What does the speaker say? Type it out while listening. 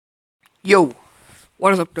Yo,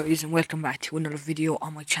 what is up guys and welcome back to another video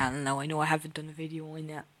on my channel. Now I know I haven't done a video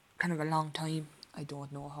in kind of a long time. I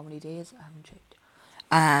don't know how many days, I haven't checked.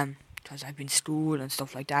 Because I've been school and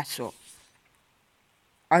stuff like that, so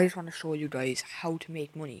I just want to show you guys how to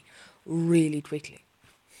make money really quickly.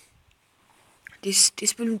 This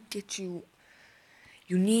will get you,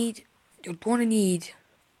 you're gonna need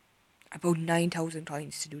about 9,000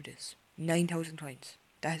 coins to do this. 9,000 coins,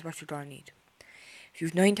 that is what you're gonna need. If you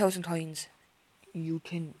have 9,000 coins, you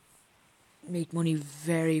can make money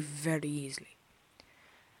very, very easily.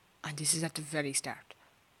 And this is at the very start.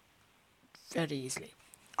 Very easily.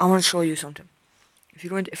 I want to show you something.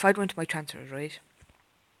 If I go into my transfers, right?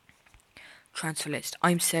 Transfer list.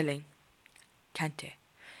 I'm selling Kante.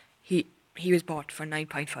 He was bought for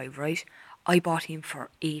 9.5, right? I bought him for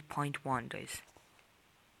 8.1, guys.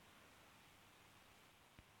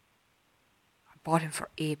 I bought him for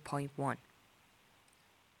 8.1.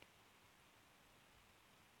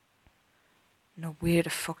 Now where the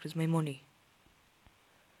fuck is my money?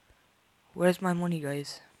 Where's my money,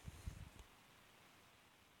 guys?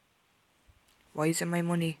 Why isn't my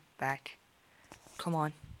money back? Come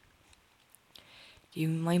on. Give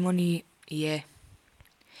me my money. Yeah.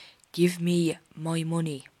 Give me my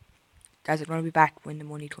money. Guys, it's gonna be back when the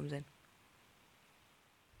money comes in.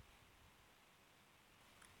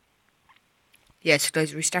 Yes,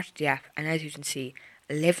 guys, restarted the app, and as you can see,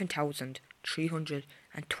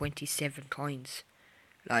 11,327 coins.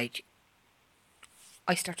 Like,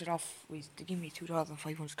 I started off with, they gave me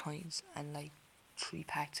 2,500 coins and like 3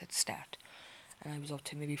 packs at the start, and I was up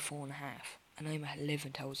to maybe 4.5, and I'm at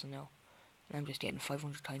 11,000 now, and I'm just getting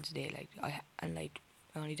 500 coins a day. I only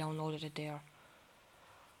downloaded it there,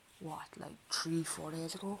 what, like 3-4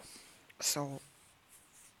 days ago. So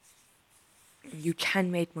you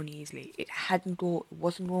can make money easily. It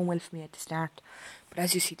wasn't going well for me at the start, but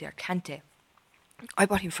as you see there, Kante, I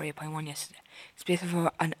bought him for 8.1 yesterday. It's basically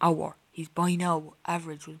for an hour. His buy now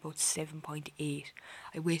average was about 7.8.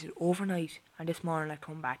 I waited overnight, and this morning I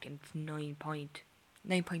come back and it's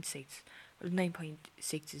 9.6. But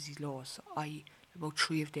 9.6 is his lowest. So I about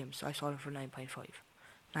 3 of them, so I sold him for 9.5.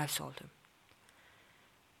 And I've sold him.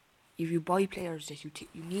 If you buy players that you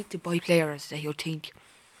need to buy players that you think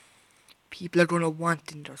people are gonna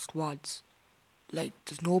want in their squads. Like,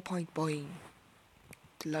 there's no point buying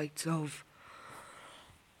the likes of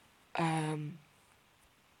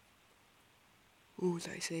what was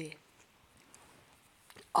I say?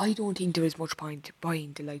 I don't think there is much point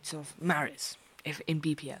buying the likes of Maris if in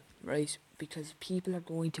BPL, right? Because people are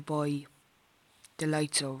going to buy the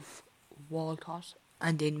likes of Walcott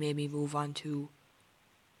and then maybe move on to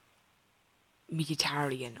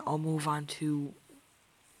Mkhitaryan or move on to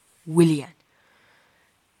Willian.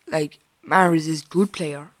 Like, Maris is a good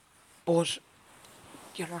player, but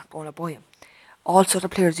you're not going to buy him. Also, the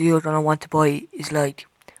players you're going to want to buy is like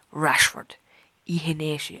Rashford,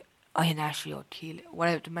 Iheanacho,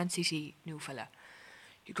 whatever, the Man City new fella.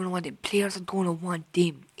 You're going to want them. Players are going to want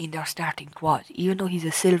them in their starting squad. Even though he's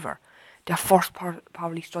a silver, their first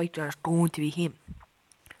probably striker is going to be him.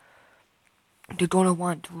 They're going to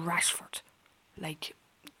want Rashford. Like,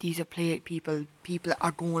 these are people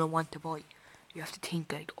are going to want to buy. You have to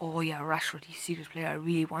think like, oh yeah, Rashford, he's a serious player, I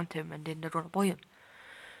really want him, and then they're going to buy him.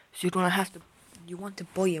 So you're going to have to, you want to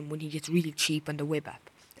buy him when he gets really cheap on the web app.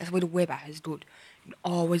 That's why the web app is good. You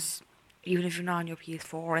always, even if you're not on your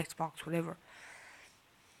PS4, Xbox, whatever,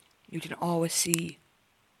 you can always see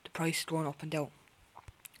the price going up and down.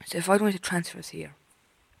 So if I go into transfers here,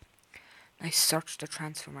 I search the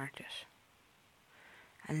transfer market,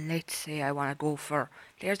 and let's say I want to go for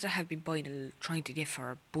players that have been trying to get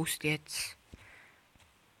for Busquets.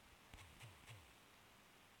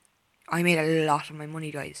 I made a lot of my money,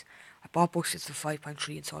 guys. I bought Busquets for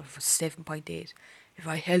 5.3 and sold it for 7.8. If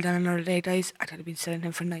I held on another day, guys, I could have been selling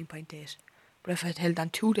him for 9.8. But if I had held on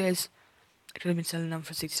 2 days, I could have been selling them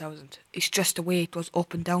for 6,000. It's just the way it goes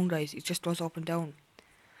up and down, guys. It just goes up and down.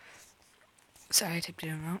 Sorry, I typed it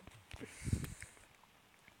in wrong.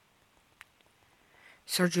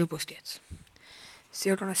 Sergio Busquets. So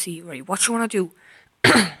you're gonna see, right, what you wanna do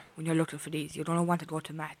when you're looking for these. You don't want to go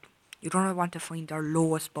to Mac. You don't want to find their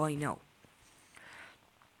lowest buy now.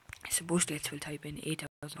 So Busquets will type in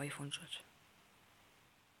 8,500.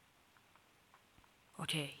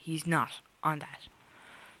 Okay, he's not on that.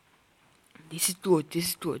 This is good.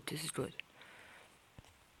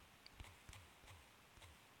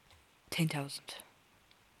 10,000.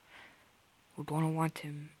 We're gonna want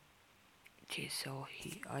him. Okay, so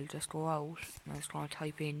I'll just go out and I'm just gonna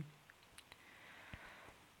type in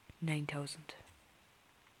 9,000.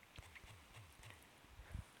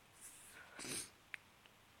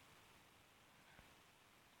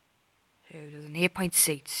 So there's an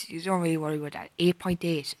 8.6. You don't really worry about that.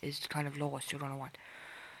 8.8 is the kind of lowest you're going to want.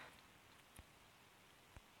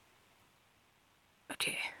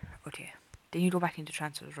 Okay. Then you go back into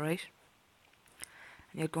transfers, right?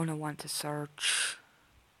 And you're going to want to search.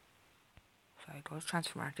 Sorry, go to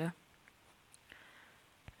transfer market.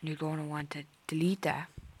 And you're going to want to delete that.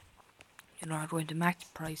 You're not going to max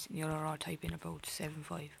price and you're going to type in about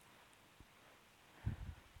 7.5.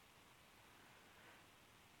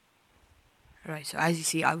 Right, so as you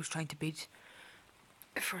see, I was trying to bid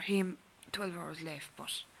for him 12 hours left,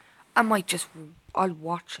 but I'll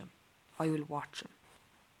watch him. I will watch him.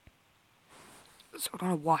 So we're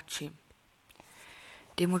going to watch him.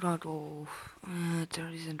 Then we're going to go, there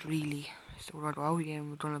isn't really. So we're going to go out again,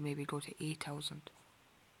 we're going to maybe go to 8,000.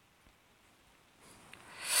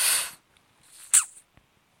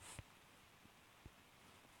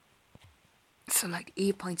 So like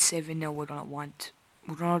 8.7 now we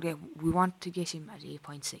want to get him at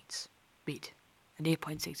 8.6 bid. An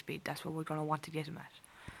 8.6 bid, that's what we're going to want to get him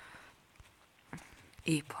at.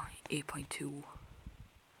 8.2.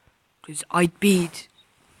 Because I'd bid.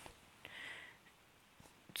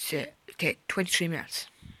 Okay, 23 minutes.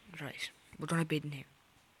 Right, we're going to bid in here.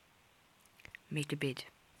 Make a bid.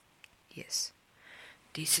 Yes.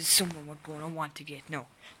 This is someone we're going to want to get now.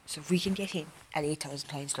 So if we can get him at 8,000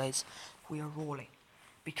 times, guys, we are rolling.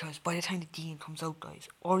 Because by the time the Dean comes out, guys,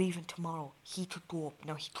 or even tomorrow, he could go up.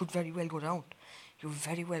 Now, he could very well go down. He could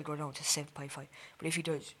very well go down to 7.5. But if he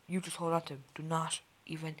does, you just hold on to him. Do not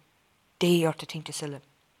even dare to think to sell him.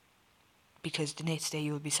 Because the next day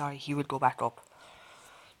you'll be sorry, he will go back up.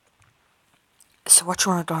 So what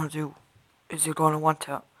you're going to do is you're going to want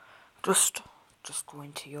to just go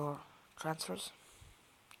into your transfers.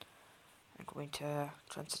 And go into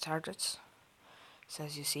transfer targets. So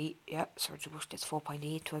as you see, yeah, Sergio Busquets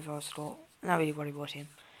 4.8, 12 hours ago. Not really worried about him.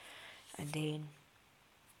 And then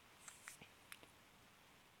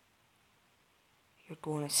you're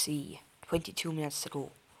going to see 22 minutes to go.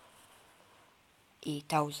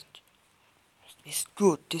 8,000. This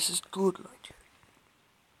is good, right?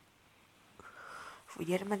 If we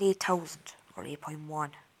get him at 8,000 or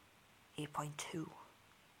 8.1, 8.2,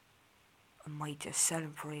 I might just sell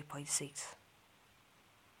him for 8.6.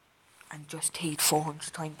 And just take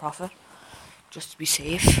 400 time profit, just to be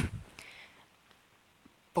safe.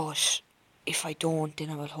 But if I don't, then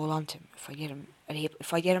I will hold on to him. If I get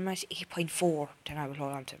him at 8.4, then I will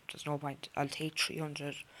hold on to him. There's no point. I'll take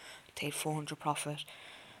 300, take 400 profit,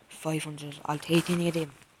 500. I'll take any of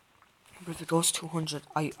them. But if it goes 200,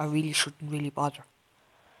 I really shouldn't really bother.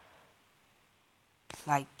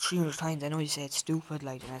 Like 300 times, I know you say it's stupid,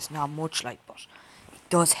 like, and it's not much, like, but it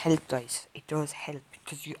does help, guys. It does help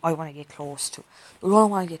because I want to get close to. You're gonna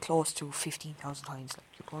want to get close to 15,000 times. Like,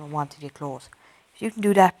 you're gonna want to get close. If you can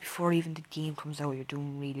do that before even the game comes out, you're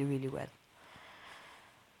doing really, really well.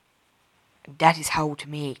 And that is how to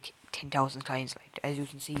make 10,000 times. Like, as you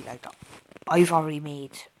can see, like, I've already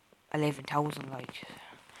made 11,000. Like,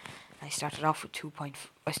 I started off with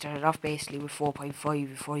I started off basically with 4.5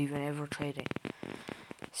 before even ever trading.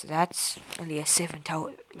 So that's only a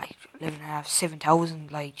 7,000, like 11.5,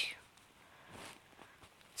 7,000, like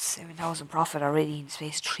 7,000 profit already in the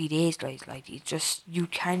space of 3 days, guys. Like, you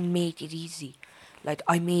can make it easy. Like,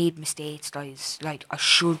 I made mistakes, guys. Like, I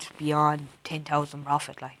should be on 10,000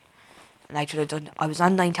 profit, like, and I should have done. I was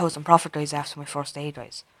on 9,000 profit, guys, after my first day,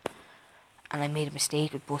 guys. And I made a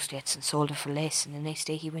mistake with Busquets and sold it for less. And the next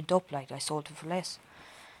day he went up, like, I sold it for less.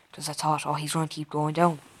 Because I thought, oh, he's going to keep going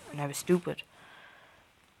down. And I was stupid.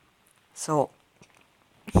 So,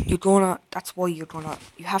 that's why you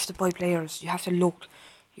have to buy players. You have to look.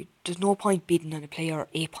 There's no point bidding on a player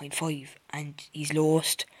 8.5 and he's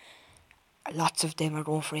lowest. Lots of them are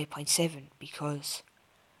going for 8.7 because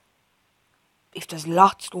if there's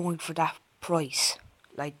lots going for that price,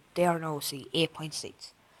 like they are now, see,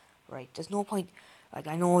 8.6. Right, there's no point. Like,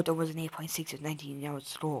 I know there was an 8.6 at 19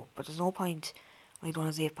 hours to go, but there's no point when he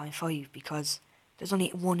goes 8.5 because there's only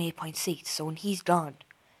one 8.6. So when he's gone,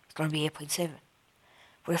 it's going to be 8.7.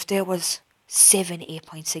 But if there was 7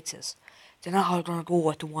 8.6s, they're not all going to go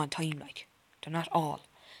at the one time, like. They're not all.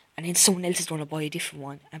 And then someone else is going to buy a different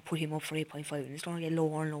one and put him up for 8.5, and it's going to get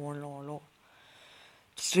lower and lower and lower and lower.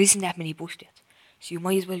 So there isn't that many Busquets. So you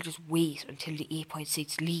might as well just wait until the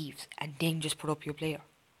 8.6 leaves and then just put up your player.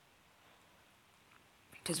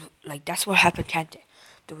 Because, like, that's what happened, can't it?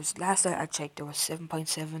 There was, last I checked, there was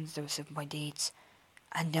 7.7s, there was 7.8s,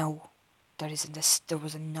 and now there was a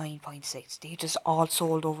 9.6. They just all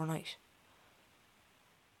sold overnight.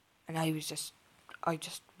 And I just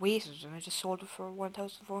waited and I just sold it for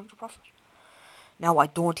 1,400 profit. Now I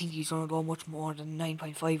don't think he's going to go much more than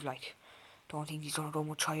 9.5, like. Don't think he's gonna go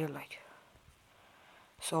much higher, like.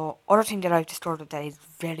 So, other thing that I've discovered that is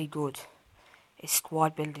very good is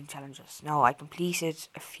squad building challenges. Now, I completed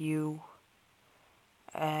a few.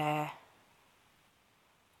 I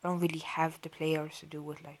don't really have the players to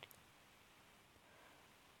do it, like.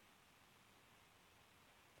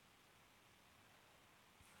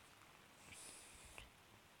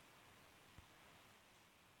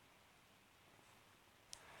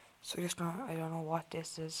 So I don't know what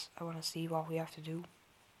this is. I want to see what we have to do.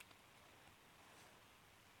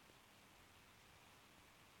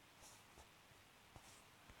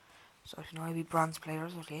 So if you know, I'll be bronze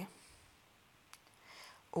players, okay.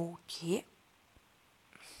 Okay.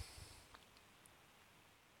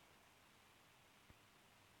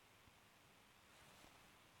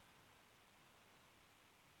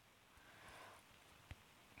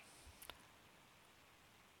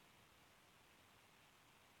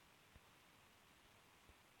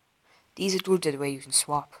 These are good the way you can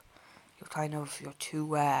swap. Your kind of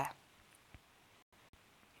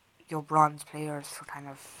your bronze players for kind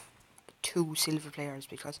of 2 silver players,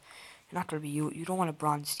 because you're not gonna be you don't want a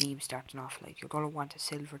bronze team starting off, like you're gonna want a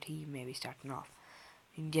silver team maybe starting off.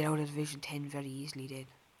 You can get out of Division 10 very easily then.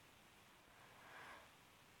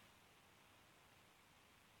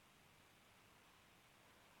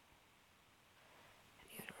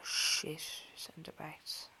 The other shit centre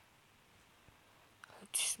backs.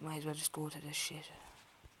 Might as well just go to this shit.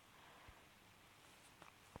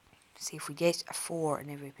 See if we get a 4 in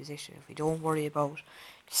every position, if we don't worry about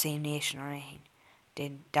the same nation or anything,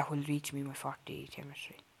 then that will reach me my 40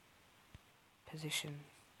 chemistry. Position,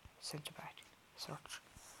 centre back, search.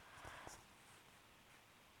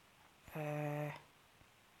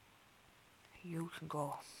 You can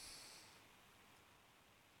go.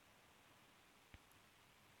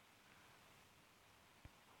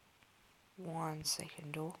 One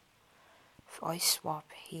second though. If I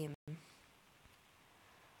swap him, I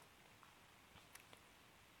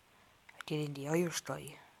get in the Irish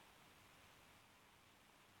guy.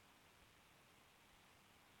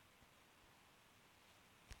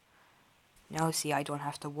 Now see, I don't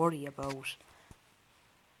have to worry about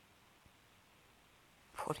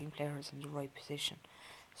putting players in the right position.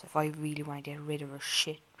 So if I really want to get rid of a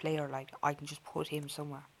shit player, like, I can just put him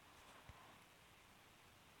somewhere.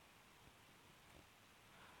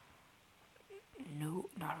 No,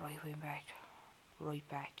 not right wing back. Right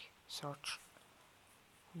back. Search.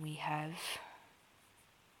 We have...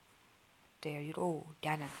 There you go.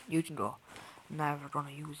 Gannon, you can go. Never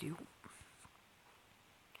gonna use you.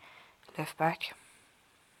 Left back.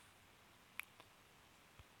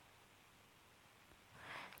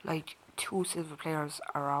 Like, 2 silver players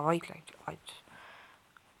are alright, like,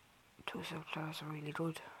 2 silver players are really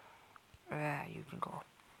good. You can go.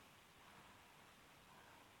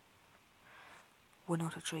 1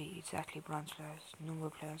 out of 3, exactly, bronze players, number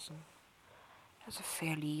of players, and that's a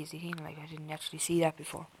fairly easy thing, like, I didn't actually see that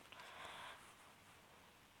before.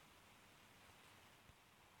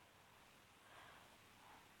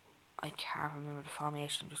 I can't remember the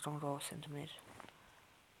formation, just don't go centre mid.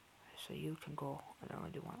 So you can go. I don't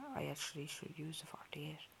really want. I actually should use the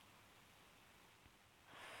 48.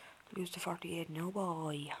 Use the 48 now,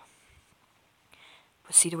 boy.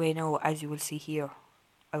 But see the way now, as you will see here,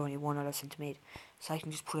 I only have 1 other centre mid, so I can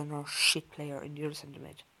just put another shit player in the other centre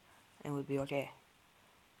mid, and it will be okay.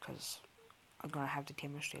 Because I'm gonna have the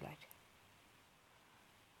chemistry, like.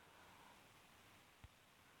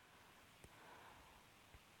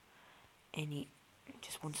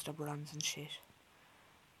 Just wants the bronze and shit.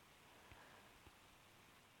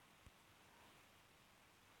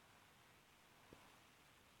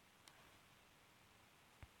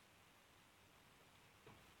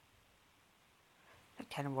 That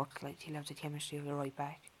kind of works, like, he'll have the chemistry of the right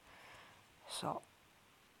back. So,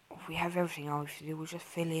 if we have everything, all we have to do is just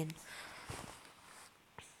fill in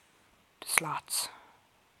the slots.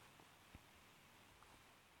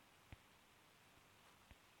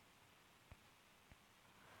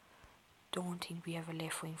 Don't think we have a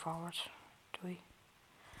left wing forward, do we?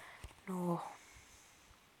 No.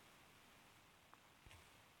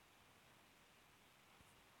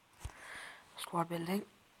 Squad building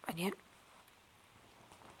again.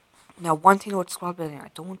 Now, one thing about squad building,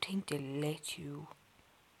 I don't think they let you.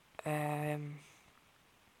 I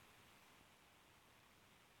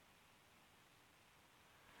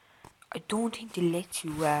don't think they let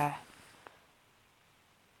you.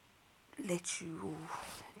 Let you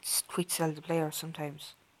quick sell the player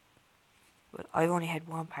sometimes. But I've only had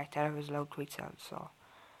 1 pack that I was allowed quick sell, so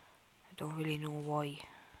I don't really know why.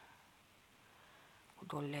 We'll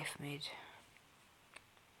go left mid.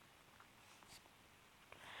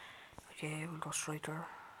 Okay, we'll go striker.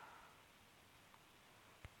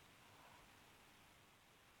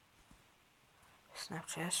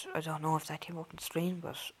 Snapchat. I don't know if that came up on screen,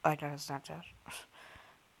 but I got a Snapchat.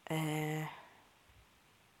 Yeah,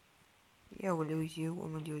 we'll use you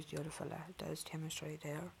and we'll use the other fella. There's chemistry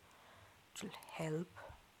there, which will help.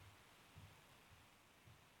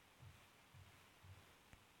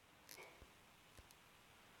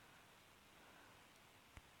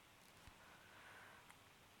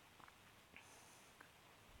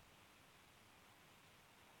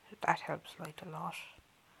 That helps like a lot.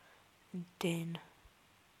 And then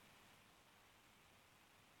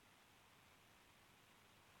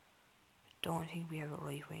I don't think we have a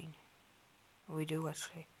right wing. We do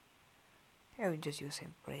actually. Yeah, we just use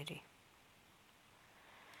him, Brady.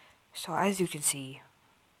 So as you can see,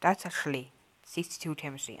 that's actually 62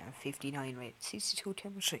 chemistry and 59 rate. 62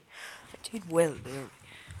 chemistry. I did well there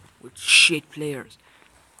with shit players.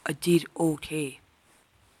 I did okay.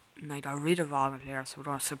 And I got rid of all my players, so we're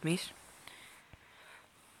gonna submit.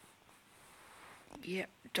 Yeah,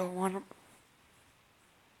 don't want them.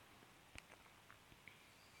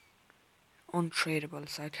 Untradeable,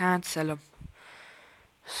 so I can't sell them.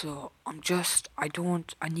 So I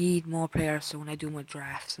need more players, so when I do my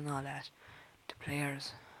drafts and all that, the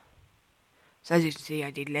players. So as you can see,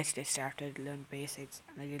 I did Let's Get Started, learn basics,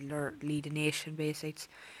 and I did Lead the Nation basics.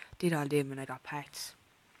 Did all them and I got packs.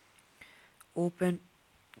 Open,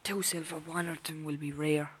 2 silver, 1 of them will be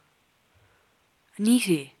rare.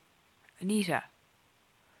 Anita.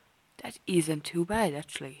 That isn't too bad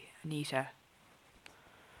actually, Anita.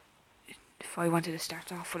 If I wanted to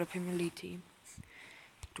start off with a Premier League team,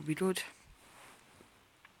 it would be good.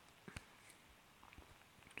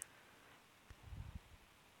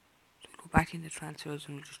 So we'll go back in the transfers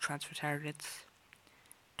and we'll just transfer targets.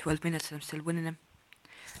 12 minutes and I'm still winning them.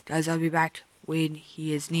 Guys, I'll be back when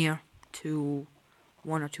he is near to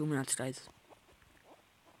 1 or 2 minutes, guys.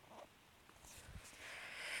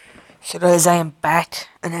 So guys, I am back,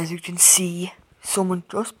 and as you can see, someone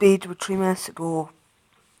just bid with 3 minutes to go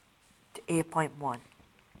to 8.1.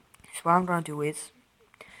 So what I'm going to do is,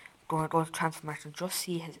 I'm going to go to transfer match and just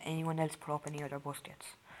see has anyone else put up any other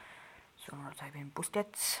Busquets. So I'm going to type in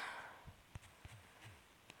Busquets.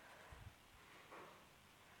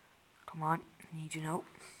 Come on, need you know.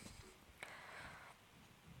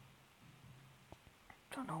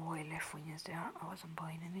 Don't know why left wing is there. I wasn't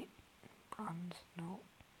buying any. Bronze, no.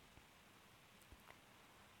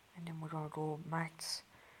 And then we're gonna go max.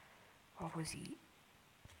 What was he?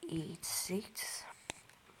 8.6.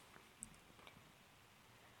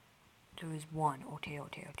 There is 1. Okay.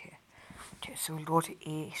 Okay, so we'll go to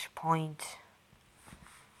 8.3.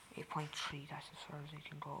 That's as far as we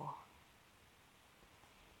can go.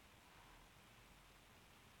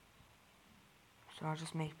 So I'll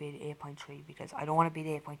just make bid 8.3 because I don't want to bid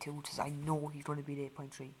 8.2 because I know he's going to bid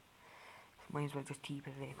 8.3. So might as well just keep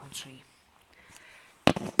it at 8.3.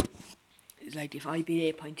 It's like if I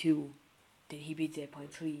bid 8.2, then he bids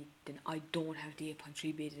 8.3, then I don't have the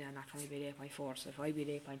 8.3 bid and I'm not trying to bid 8.4. So if I bid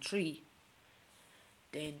 8.3,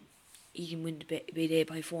 then he can win the bid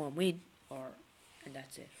 8.4 and win, and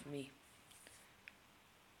that's it for me.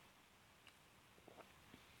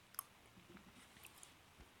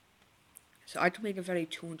 So I could make a very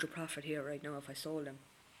 200 profit here right now if I sold him,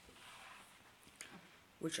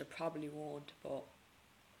 which I probably won't, but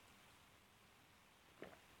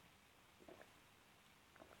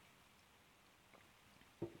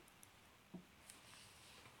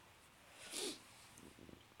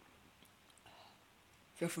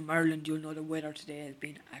if you're from Ireland, you'll know the weather today has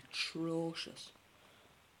been atrocious.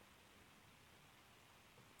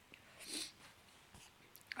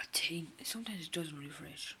 I think sometimes it doesn't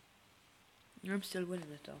refresh. I'm still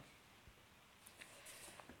winning it though.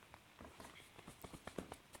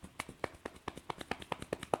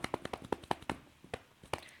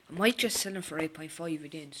 I might just sell him for 8.5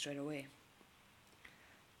 again straight away.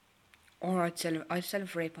 Or I'd sell him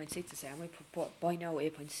for 8.6 to say. I might buy now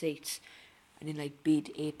 8.6 and then like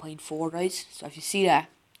bid 8.4, guys. So if you see that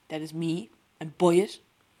is me, and buy it.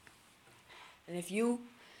 And if you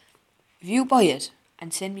buy it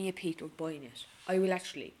and send me a picture of buying it, I will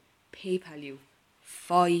actually PayPal you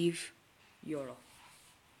 €5.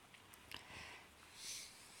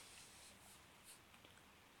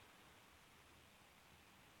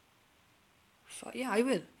 So yeah, I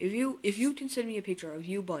will. If you can send me a picture of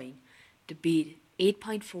you buying the bid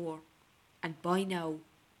 8.4 and buy now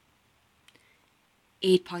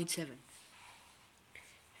 8.7.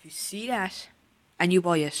 If you see that and you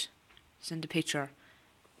buy it, send a picture.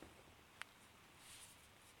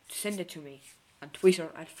 Send it to me on Twitter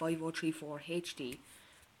at 5034HD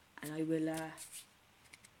and I will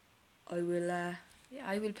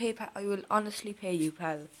pay. I will honestly pay you,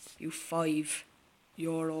 pal. You €5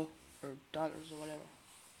 or dollars or whatever.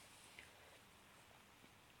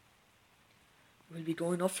 We'll be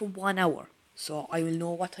going up for 1 hour, so I will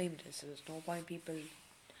know what time it is. So there's no point people.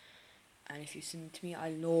 And if you send it to me,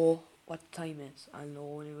 I'll know what the time is. I'll know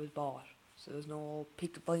when it was bought. So there's no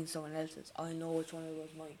pick buying someone else's. I'll know which one it was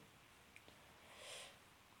mine.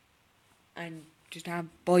 And just not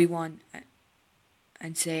buy one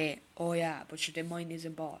and say, oh yeah, but sure, then mine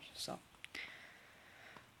isn't bought. So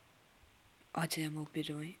I'd say I'm a bit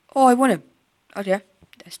away. Oh, I won him. Okay,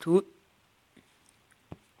 that's cool.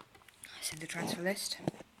 Send the transfer list.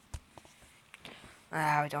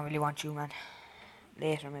 I don't really want you, man.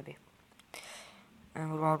 Later, maybe.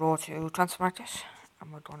 And we're going to go to transfer market.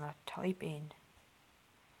 And we're going to type in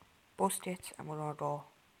bus dates. And we're going to go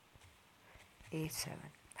 8-7.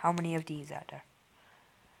 How many of these are there?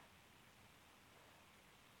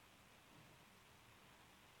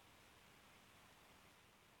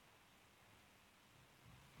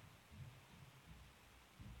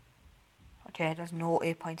 Okay, there's no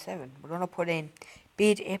 8.7. We're going to put in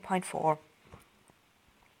bid 8.4.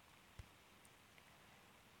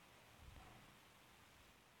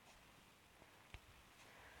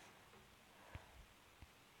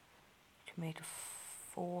 To make a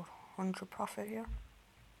 400 profit here.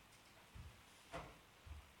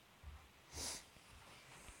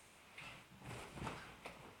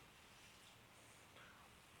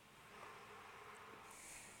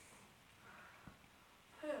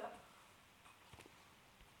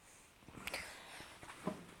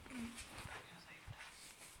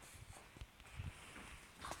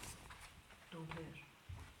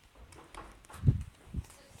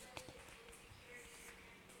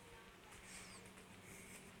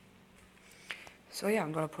 So yeah,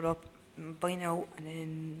 I'm going to put up buy now and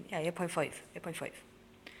then, yeah, 8.5. 8.5.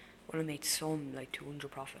 We'll make some like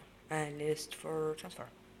 200 profit and list for transfer.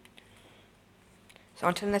 So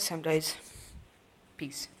until next time, guys,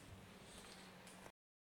 peace.